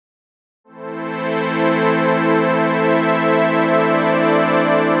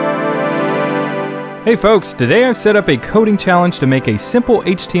Hey folks, today I've set up a coding challenge to make a simple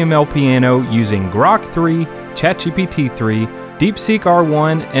HTML piano using Grok 3, ChatGPT 3, DeepSeek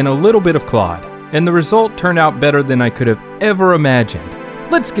R1, and a little bit of Claude. And the result turned out better than I could have ever imagined.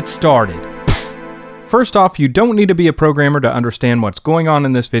 Let's get started. First off, you don't need to be a programmer to understand what's going on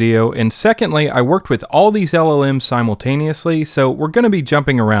in this video, and secondly, I worked with all these LLMs simultaneously, so we're going to be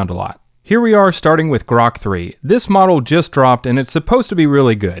jumping around a lot. Here we are starting with Grok 3. This model just dropped and it's supposed to be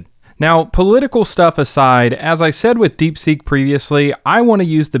really good. Now, political stuff aside, as I said with DeepSeek previously, I want to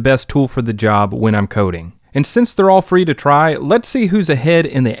use the best tool for the job when I'm coding. And since they're all free to try, let's see who's ahead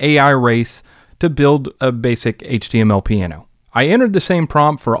in the AI race to build a basic HTML piano. I entered the same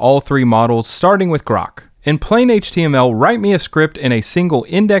prompt for all three models, starting with Grok. In plain HTML, write me a script in a single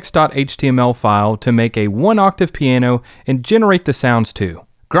index.html file to make a one-octave piano and generate the sounds too.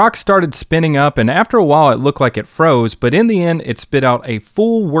 Grok started spinning up, and after a while it looked like it froze, but in the end it spit out a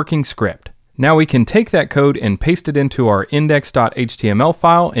full working script. Now we can take that code and paste it into our index.html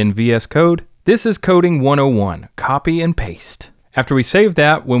file in VS Code. This is coding 101, copy and paste. After we save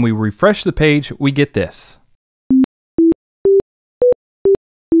that, when we refresh the page, we get this.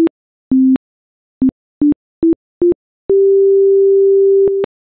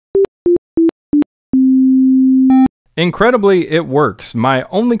 Incredibly, it works. My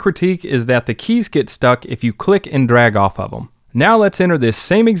only critique is that the keys get stuck if you click and drag off of them. Now let's enter this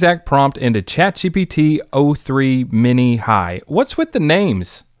same exact prompt into ChatGPT 03 Mini High. What's with the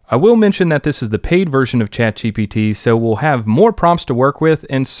names? I will mention that this is the paid version of ChatGPT, so we'll have more prompts to work with,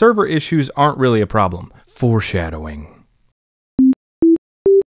 and server issues aren't really a problem. Foreshadowing.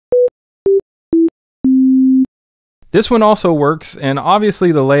 This one also works, and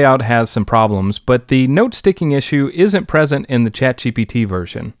obviously the layout has some problems, but the note sticking issue isn't present in the ChatGPT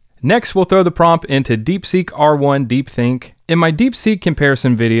version. Next, we'll throw the prompt into DeepSeek R1 DeepThink. In my DeepSeek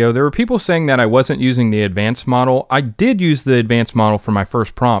comparison video, there were people saying that I wasn't using the advanced model. I did use the advanced model for my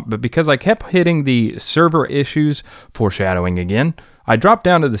first prompt, but because I kept hitting the server issues, foreshadowing again, I dropped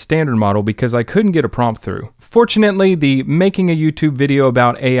down to the standard model because I couldn't get a prompt through. Fortunately, the making a YouTube video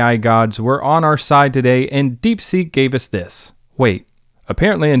about AI gods were on our side today, and DeepSeek gave us this. Wait,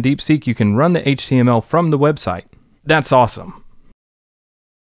 apparently in DeepSeek you can run the HTML from the website. That's awesome.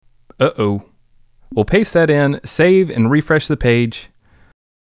 Uh-oh. We'll paste that in, save, and refresh the page.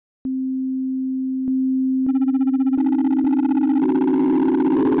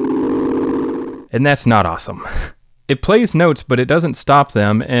 And that's not awesome. It plays notes, but it doesn't stop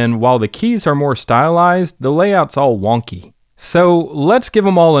them, and while the keys are more stylized, the layout's all wonky. So let's give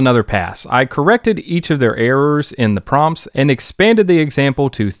them all another pass. I corrected each of their errors in the prompts and expanded the example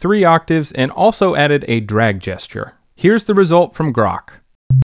to 3 octaves and also added a drag gesture. Here's the result from Grok.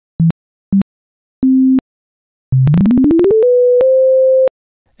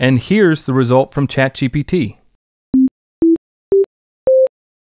 And here's the result from ChatGPT.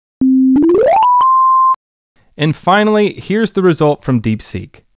 And finally, here's the result from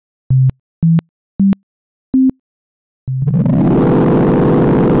DeepSeek.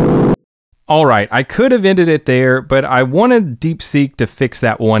 Alright, I could have ended it there, but I wanted DeepSeek to fix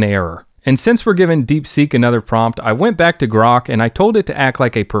that one error. And since we're giving DeepSeek another prompt, I went back to Grok and I told it to act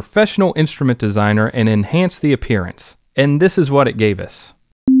like a professional instrument designer and enhance the appearance. And this is what it gave us.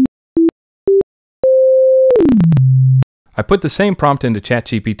 I put the same prompt into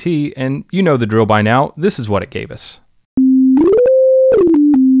ChatGPT, and you know the drill by now, this is what it gave us.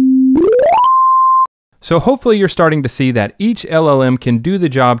 So hopefully you're starting to see that each LLM can do the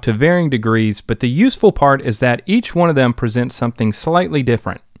job to varying degrees, but the useful part is that each one of them presents something slightly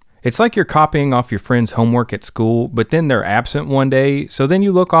different. It's like you're copying off your friend's homework at school, but then they're absent one day, so then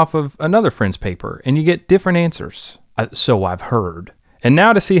you look off of another friend's paper, and you get different answers. So I've heard. And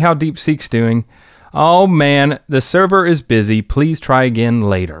now to see how DeepSeek's doing. Oh man, the server is busy, please try again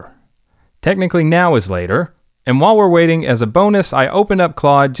later. Technically now is later, and while we're waiting, as a bonus, I opened up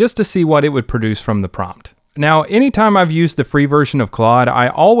Claude just to see what it would produce from the prompt. Now, anytime I've used the free version of Claude, I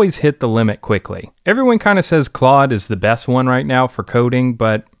always hit the limit quickly. Everyone kind of says Claude is the best one right now for coding,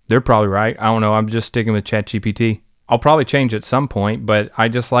 but they're probably right. I don't know, I'm just sticking with ChatGPT. I'll probably change at some point, but I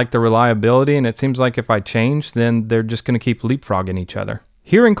just like the reliability, and it seems like if I change, then they're just going to keep leapfrogging each other.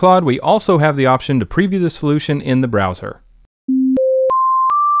 Here in Claude, we also have the option to preview the solution in the browser.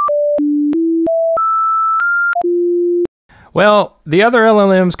 Well, the other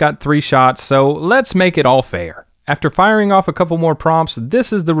LLMs got 3 shots, so let's make it all fair. After firing off a couple more prompts,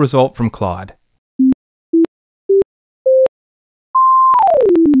 this is the result from Claude.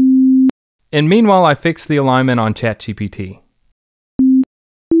 And meanwhile, I fixed the alignment on ChatGPT.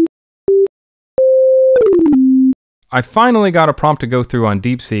 I finally got a prompt to go through on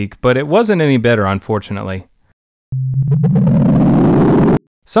DeepSeek, but it wasn't any better, unfortunately.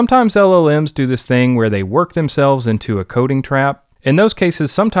 Sometimes LLMs do this thing where they work themselves into a coding trap. In those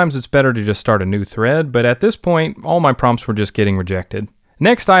cases, sometimes it's better to just start a new thread, but at this point, all my prompts were just getting rejected.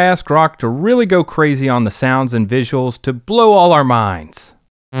 Next, I asked Grok to really go crazy on the sounds and visuals to blow all our minds.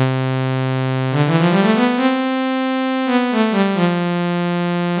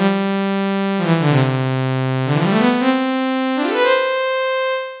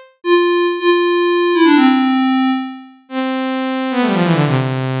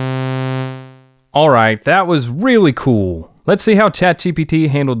 Alright, that was really cool. Let's see how ChatGPT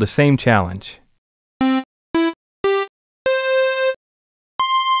handled the same challenge.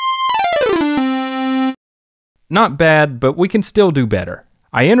 Not bad, but we can still do better.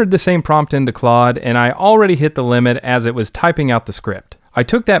 I entered the same prompt into Claude, and I already hit the limit as it was typing out the script. I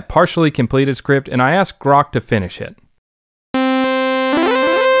took that partially completed script and I asked Grok to finish it.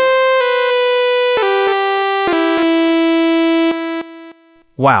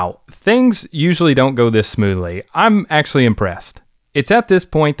 Wow, things usually don't go this smoothly. I'm actually impressed. It's at this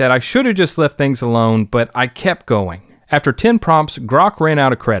point that I should have just left things alone, but I kept going. After 10 prompts, Grok ran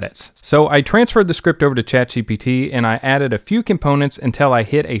out of credits. So I transferred the script over to ChatGPT and I added a few components until I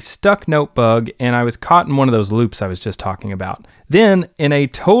hit a stuck note bug and I was caught in one of those loops I was just talking about. Then, in a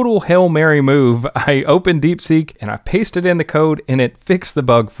total Hail Mary move, I opened DeepSeek and I pasted in the code and it fixed the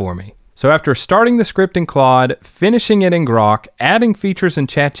bug for me. So after starting the script in Claude, finishing it in Grok, adding features in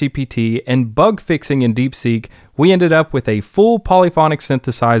ChatGPT, and bug fixing in DeepSeek, we ended up with a full polyphonic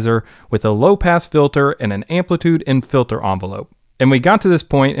synthesizer with a low-pass filter and an amplitude and filter envelope. And we got to this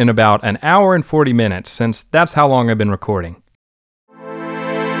point in about an hour and 40 minutes, since that's how long I've been recording.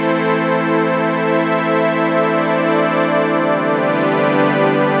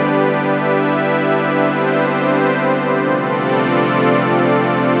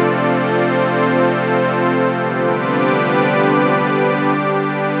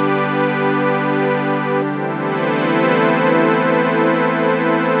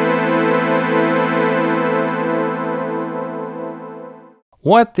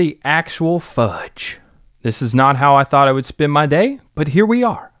 What the actual fudge? This is not how I thought I would spend my day, but here we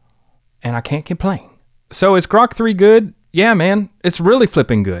are. And I can't complain. So is Grok 3 good? Yeah, man, it's really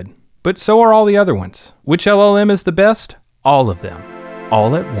flipping good. But so are all the other ones. Which LLM is the best? All of them.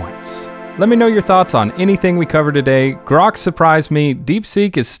 All at once. Let me know your thoughts on anything we covered today. Grok surprised me,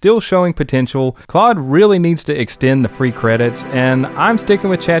 DeepSeek is still showing potential, Claude really needs to extend the free credits, and I'm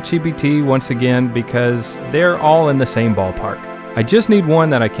sticking with ChatGPT once again because they're all in the same ballpark. I just need one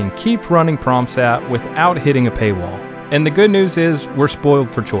that I can keep running prompts at without hitting a paywall. And the good news is we're spoiled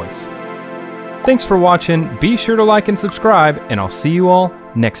for choice. Thanks for watching, be sure to like and subscribe, and I'll see you all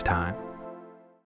next time.